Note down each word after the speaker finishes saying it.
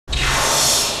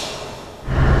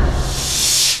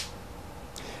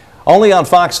Only on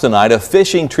Fox tonight, a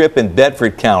fishing trip in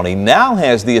Bedford County now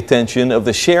has the attention of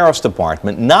the Sheriff's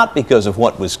Department, not because of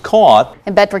what was caught.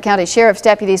 And Bedford County Sheriff's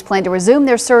deputies plan to resume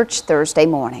their search Thursday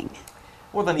morning.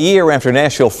 More than a year after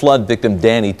Nashville flood victim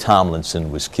Danny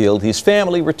Tomlinson was killed, his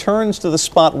family returns to the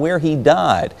spot where he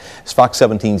died. As Fox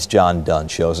 17's John Dunn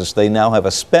shows us, they now have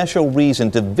a special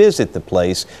reason to visit the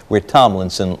place where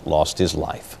Tomlinson lost his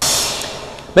life.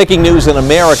 Making news in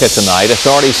America tonight,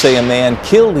 authorities say a man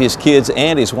killed his kids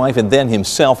and his wife and then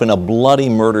himself in a bloody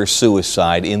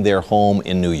murder-suicide in their home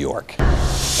in New York.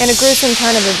 In a gruesome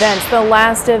turn of events, the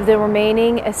last of the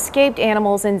remaining escaped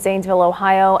animals in Zanesville,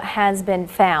 Ohio has been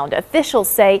found. Officials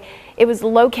say it was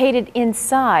located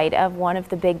inside of one of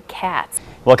the big cats.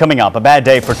 Well, coming up, a bad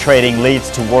day for trading leads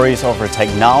to worries over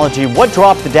technology. What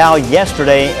dropped the Dow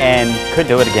yesterday and could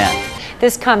do it again?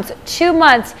 This comes 2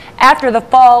 months after the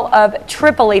fall of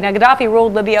Tripoli. Now, Gaddafi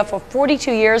ruled Libya for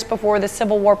 42 years before the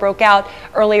civil war broke out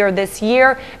earlier this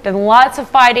year. Been lots of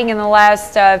fighting in the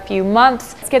last few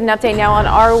months. Let's get an update now on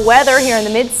our weather here in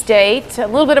the mid-state. A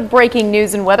little bit of breaking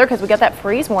news and weather because we got that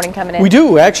freeze warning coming in. We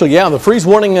do, actually, yeah. The freeze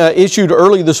warning issued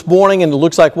early this morning, and it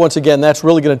looks like, once again, that's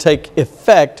really going to take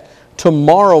effect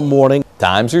tomorrow morning.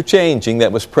 Times are changing.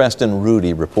 That was Preston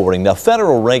Rudy reporting. Now,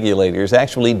 federal regulators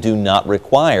actually do not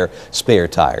require spare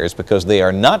tires because they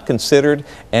are not considered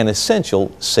an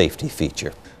essential safety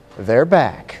feature. They're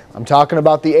back. I'm talking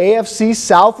about the AFC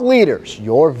South leaders,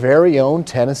 your very own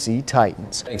Tennessee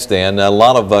Titans. Thanks, Dan. A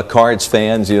lot of Cards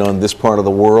fans, in this part of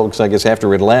the world, because I guess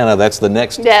after Atlanta, that's the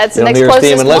next, nearest closest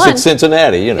team, unless one. it's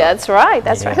Cincinnati. That's right.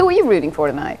 That's right. Who are you rooting for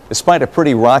tonight? Despite a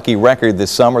pretty rocky record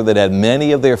this summer that had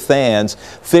many of their fans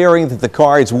fearing that the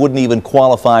Cards wouldn't even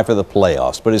qualify for the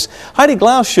playoffs. But as Heidi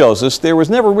Glaus shows us, there was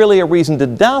never really a reason to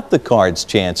doubt the Cards'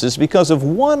 chances because of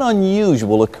one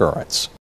unusual occurrence.